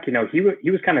quarterback, he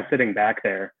was kind of sitting back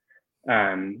there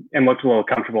and looked a little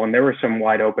comfortable. And there were some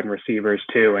wide open receivers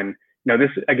too. And,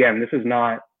 this is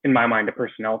not, in my mind, a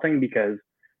personnel thing, because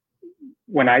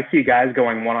when I see guys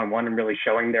going one-on-one and really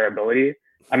showing their ability,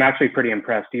 I'm actually pretty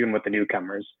impressed, even with the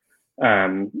newcomers.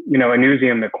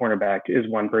 Anuzium, the cornerback, is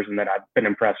one person that I've been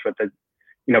impressed with. That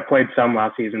played some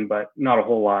last season, but not a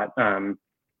whole lot.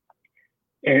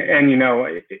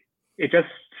 It just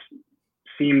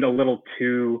seemed a little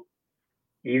too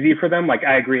easy for them. Like,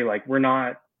 I agree. Like, we're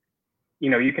not.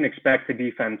 You can expect the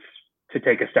defense to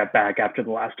take a step back after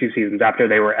the last two seasons, after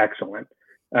they were excellent.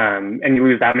 And you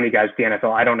lose that many guys to the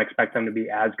NFL. I don't expect them to be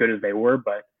as good as they were,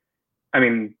 but I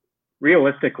mean,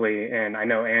 realistically, and I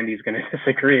know Andy's going to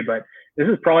disagree, but this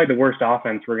is probably the worst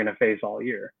offense we're going to face all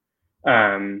year.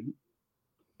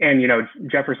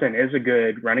 Jefferson is a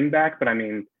good running back, but I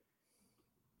mean,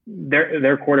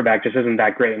 their quarterback just isn't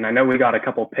that great. And I know we got a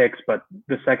couple picks, but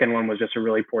the second one was just a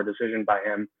really poor decision by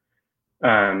him.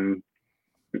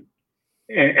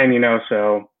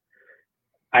 So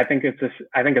I think it's a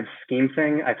scheme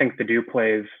thing. I think the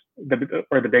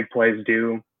big plays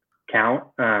do count.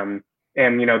 The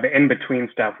in-between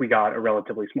stuff, we got a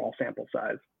relatively small sample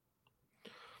size.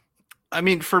 I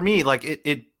mean, for me, like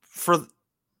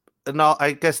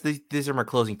I guess these are my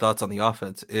closing thoughts on the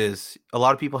offense. Is a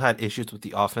lot of people had issues with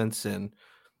the offense, and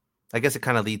I guess it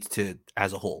kind of leads to,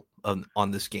 as a whole,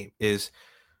 on this game, is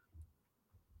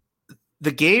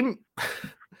the game.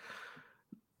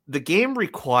 The game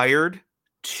required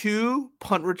 2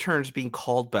 punt returns being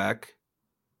called back,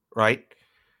 right?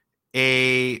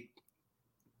 2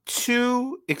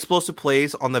 explosive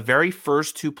plays on the very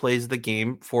first 2 plays of the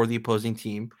game for the opposing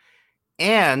team,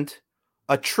 and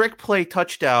a trick play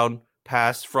touchdown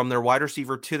pass from their wide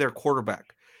receiver to their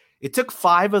quarterback. It took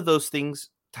 5 of those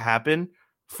things to happen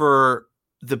for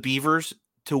the Beavers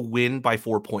to win by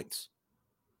 4 points.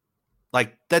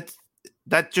 Like, that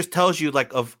just tells you,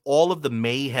 like, of all of the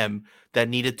mayhem that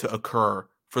needed to occur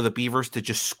for the Beavers to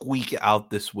just squeak out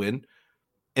this win.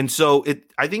 And so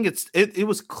I think it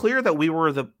was clear that we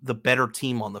were the better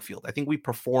team on the field. I think we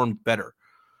performed better,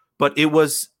 but it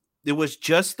was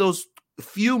just those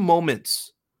few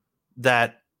moments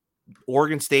that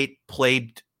Oregon State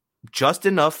played just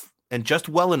enough and just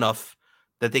well enough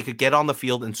that they could get on the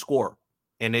field and score.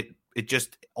 And it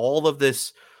just, all of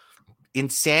this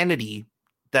insanity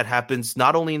that happens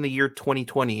not only in the year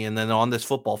 2020 and then on this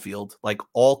football field, like,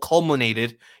 all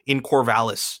culminated in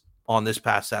Corvallis on this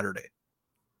past Saturday.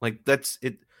 Like, that's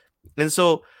it. And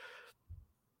so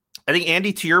I think,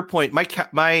 Andy, to your point, my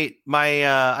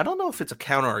I don't know if it's a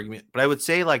counter argument, but I would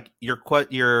say, like,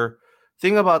 your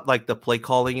thing about, like, the play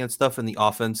calling and stuff in the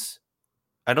offense,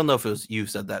 I don't know if it was you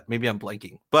said that. Maybe I'm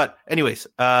blanking. But anyways,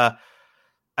 I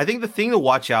think the thing to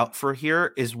watch out for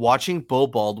here is watching Bo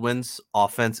Baldwin's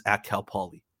offense at Cal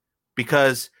Poly,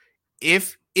 because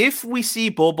if we see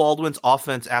Bo Baldwin's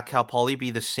offense at Cal Poly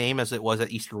be the same as it was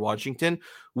at Eastern Washington,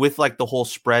 with, like, the whole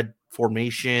spread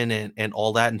formation and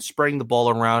all that, and spreading the ball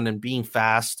around and being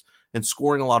fast and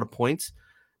scoring a lot of points,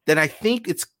 then I think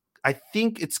it's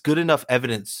good enough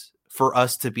evidence for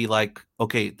us to be like,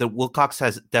 okay, the Wilcox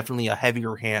has definitely a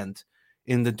heavier hand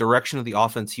in the direction of the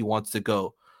offense he wants to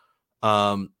go.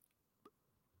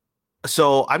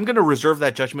 So I'm going to reserve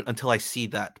that judgment until I see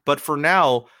that. But for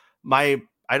now, I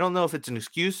don't know if it's an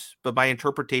excuse, but my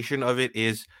interpretation of it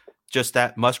is just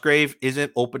that Musgrave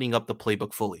isn't opening up the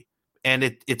playbook fully. And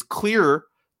it's clear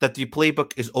that the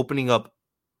playbook is opening up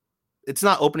it's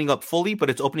not opening up fully, but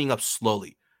it's opening up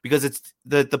slowly because it's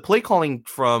the play calling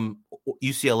from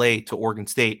UCLA to Oregon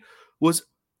State was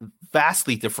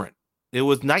vastly different. It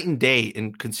was night and day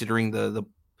in considering the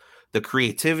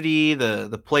creativity,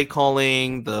 the play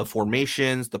calling, the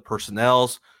formations, the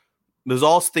personnels. There's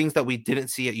all things that we didn't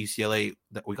see at UCLA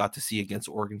that we got to see against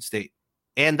Oregon State.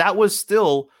 And that was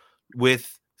still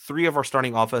with 3 of our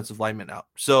starting offensive linemen out.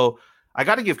 So I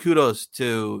got to give kudos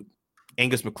to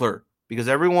Angus McClure because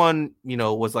everyone,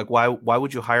 was like, why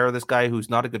would you hire this guy who's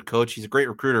not a good coach? He's a great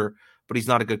recruiter, but he's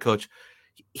not a good coach.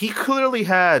 He clearly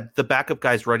had the backup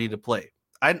guys ready to play.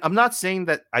 I'm not saying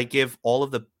that I give all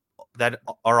of that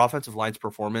our offensive line's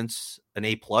performance an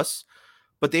A+,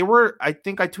 but they were, I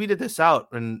think I tweeted this out,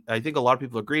 and I think a lot of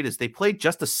people agreed, is they played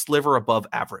just a sliver above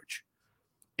average.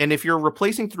 And if you're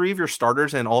replacing 3 of your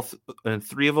starters and and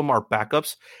 3 of them are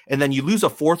backups, and then you lose a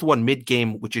 4th one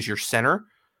mid-game, which is your center,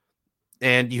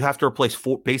 and you have to replace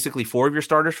basically 4 of your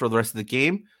starters for the rest of the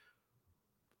game,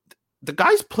 the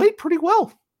guys played pretty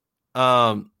well.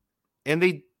 And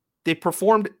they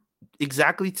performed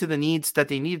exactly to the needs that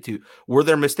they needed to. Were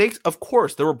there mistakes? Of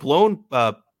course. There were blown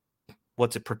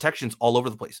protections all over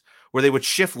the place where they would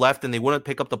shift left and they wouldn't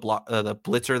pick up the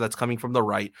blitzer that's coming from the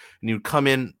right, and you'd come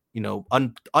in,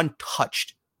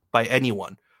 untouched by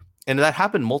anyone. And that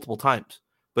happened multiple times.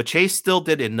 But Chase still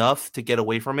did enough to get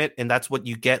away from it, and that's what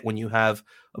you get when you have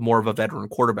more of a veteran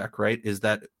quarterback, right? Is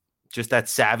that just that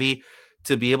savvy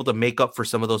to be able to make up for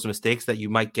some of those mistakes that you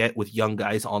might get with young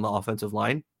guys on the offensive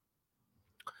line.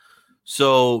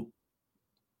 So,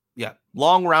 yeah,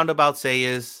 long roundabout say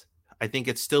is I think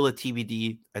it's still a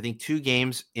TBD. I think 2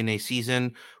 games in a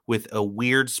season with a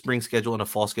weird spring schedule and a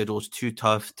fall schedule is too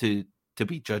tough to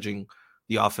be judging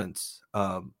the offense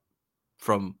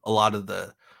from a lot of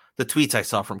the tweets I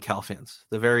saw from Cal fans,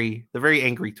 the very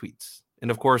angry tweets. And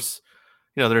of course,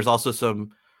 there's also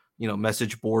some,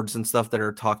 message boards and stuff that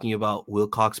are talking about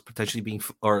Wilcox potentially being,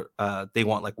 or they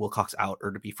want like Wilcox out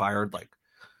or to be fired. Like,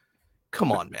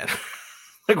 come on, man.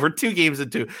 Like we're 2 games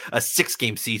into a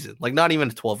 6-game season, like not even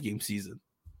a 12-game season.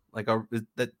 Like, is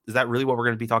that really what we're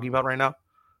going to be talking about right now?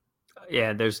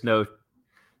 Yeah, there's no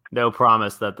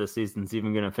promise that the season's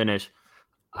even going to finish.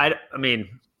 I mean,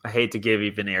 I hate to give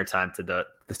even airtime to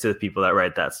the people that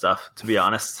write that stuff, to be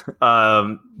honest.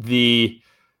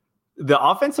 The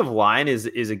offensive line is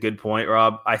a good point,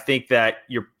 Rob. I think that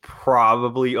you're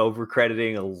probably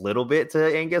overcrediting a little bit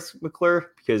to Angus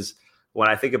McClure, because when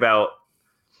I think about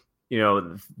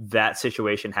that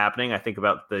situation happening, I think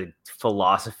about the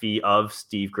philosophy of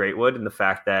Steve Greatwood and the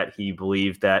fact that he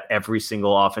believed that every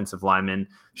single offensive lineman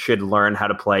should learn how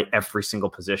to play every single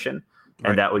position,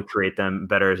 and that would create them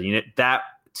better as a unit. That,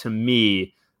 to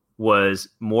me, was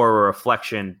more a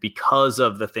reflection because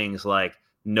of the things like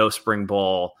no spring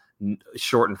ball,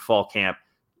 shortened fall camp.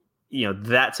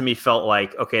 That to me felt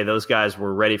like, okay, those guys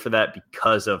were ready for that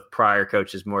because of prior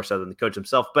coaches more so than the coach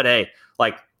himself. But hey,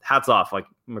 like, hats off, like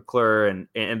McClure, and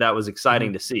that was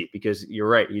exciting to see, because you're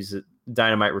right, he's a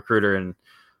dynamite recruiter, and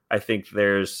I think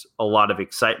there's a lot of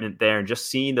excitement there, and just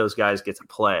seeing those guys get to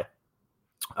play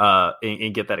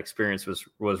and get that experience was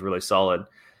really solid.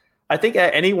 I think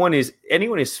anyone is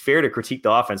fair to critique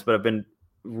the offense, but I've been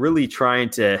really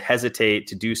trying to hesitate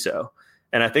to do so.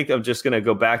 And I think I'm just going to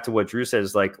go back to what Drew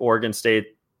says, like Oregon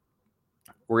State,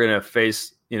 we're going to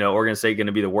face, Oregon State going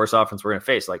to be the worst offense we're going to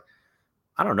face. Like,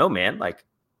 I don't know, man. Like,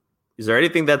 is there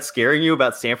anything that's scaring you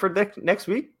about Stanford next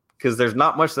week? Because there's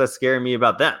not much that's scaring me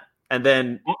about them. And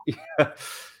then,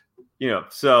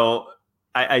 so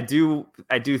I do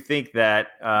think that,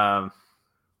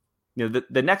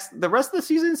 the rest of the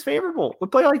season is favorable.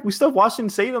 We still have Washington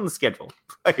State on the schedule.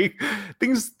 Like,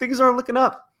 things aren't looking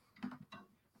up.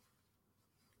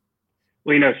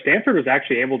 Well, Stanford was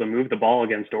actually able to move the ball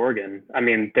against Oregon. I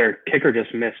mean, their kicker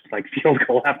just missed like field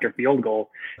goal after field goal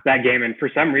that game. And for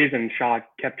some reason, Shaw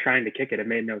kept trying to kick it. It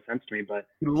made no sense to me, but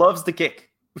he loves to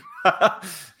kick.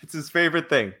 It's his favorite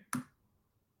thing.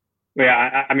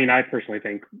 Yeah. I mean, I personally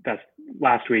think that's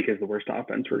last week is the worst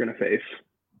offense we're going to face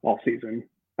all season.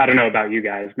 I don't know about you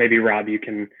guys. Maybe Rob, you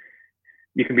can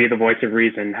be the voice of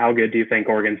reason. How good do you think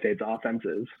Oregon State's offense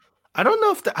is? I don't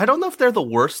know if they're the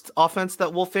worst offense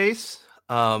that we'll face.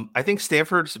 I think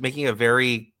Stanford's making a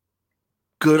very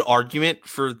good argument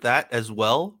for that as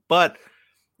well. But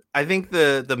I think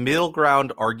the middle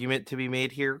ground argument to be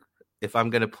made here, if I'm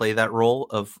going to play that role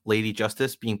of Lady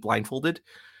Justice being blindfolded,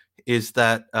 is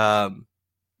that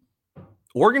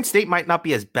Oregon State might not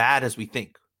be as bad as we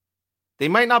think. They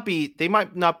might not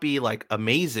be like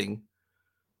amazing,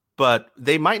 but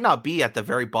they might not be at the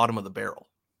very bottom of the barrel.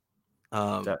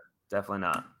 Definitely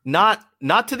not.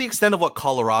 Not to the extent of what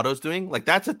Colorado's doing. Like,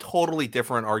 that's a totally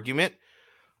different argument.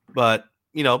 But,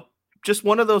 just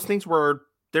one of those things where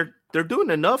they're doing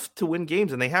enough to win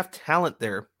games, and they have talent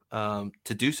there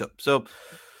to do so. So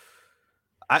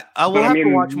I will have to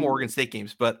watch more Oregon State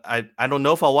games, but I don't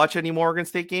know if I'll watch any more Oregon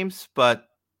State games. But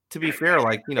to be fair,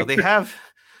 like,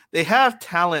 they have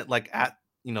talent like at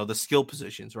the skill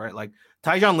positions, right? Like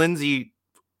Tyjon Lindsey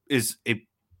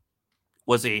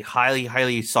was a highly,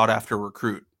 highly sought after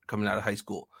recruit coming out of high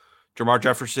school. Jamar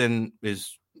Jefferson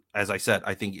is, as I said,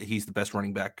 I think he's the best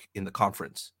running back in the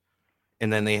conference.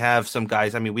 And then they have some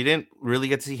guys. I mean, we didn't really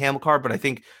get to see Hamilcar, but I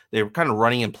think they were kind of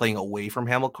running and playing away from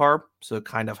Hamilcar, so it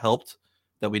kind of helped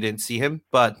that we didn't see him.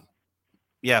 But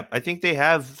yeah, I think they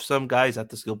have some guys at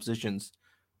the skill positions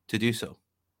to do so.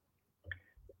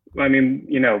 I mean,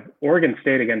 Oregon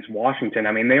State against Washington,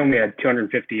 I mean, they only had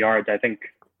 250 yards. I think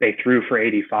they threw for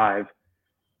 85.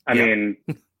 I mean,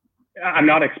 I'm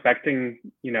not expecting,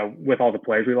 with all the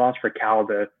players we lost, for Cal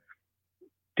to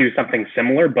do something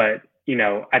similar, but,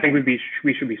 I think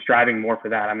we should be striving more for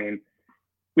that. I mean,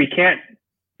 we can't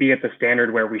be at the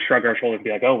standard where we shrug our shoulders and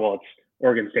be like, oh, well, it's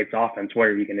Oregon State's offense. What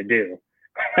are you going to do?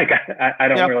 Like, I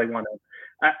don't really want to.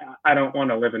 I don't want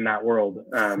to live in that world.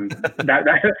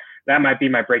 That might be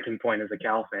my breaking point as a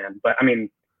Cal fan. But I mean,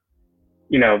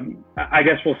 I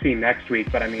guess we'll see next week.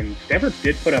 But I mean, Stanford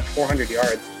did put up 400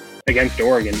 yards against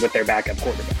Oregon with their backup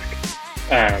quarterback.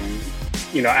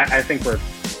 I think we're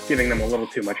giving them a little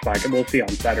too much slack, and we'll see on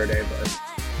Saturday. But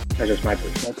that's just my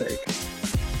personal take.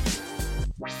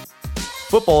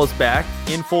 Football is back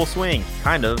in full swing.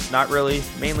 Kind of, not really,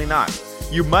 mainly not.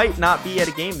 You might not be at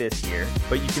a game this year,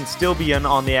 but you can still be in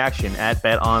on the action at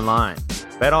BetOnline.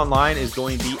 BetOnline is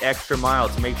going the extra mile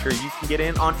to make sure you can get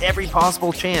in on every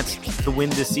possible chance to win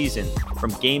this season.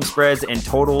 From game spreads and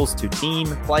totals to team,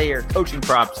 player, coaching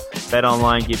props,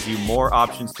 BetOnline gives you more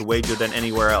options to wager than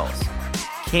anywhere else.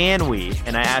 Can we,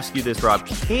 and I ask you this, Rob,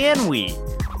 can we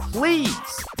please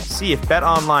see if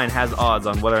BetOnline has odds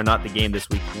on whether or not the game this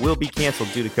week will be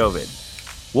canceled due to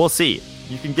COVID? We'll see.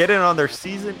 You can get in on their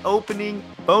season opening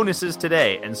bonuses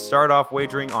today and start off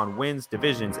wagering on wins,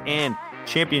 divisions, and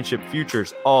championship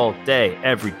futures all day,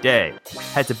 every day.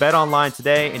 Head to BetOnline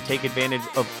today and take advantage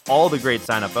of all the great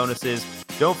sign-up bonuses.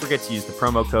 Don't forget to use the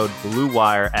promo code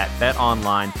BLUEWIRE at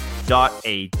betonline.ag.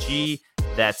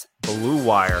 That's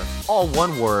BLUEWIRE, all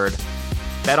one word.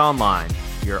 BetOnline,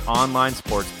 your online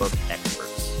sportsbook expert.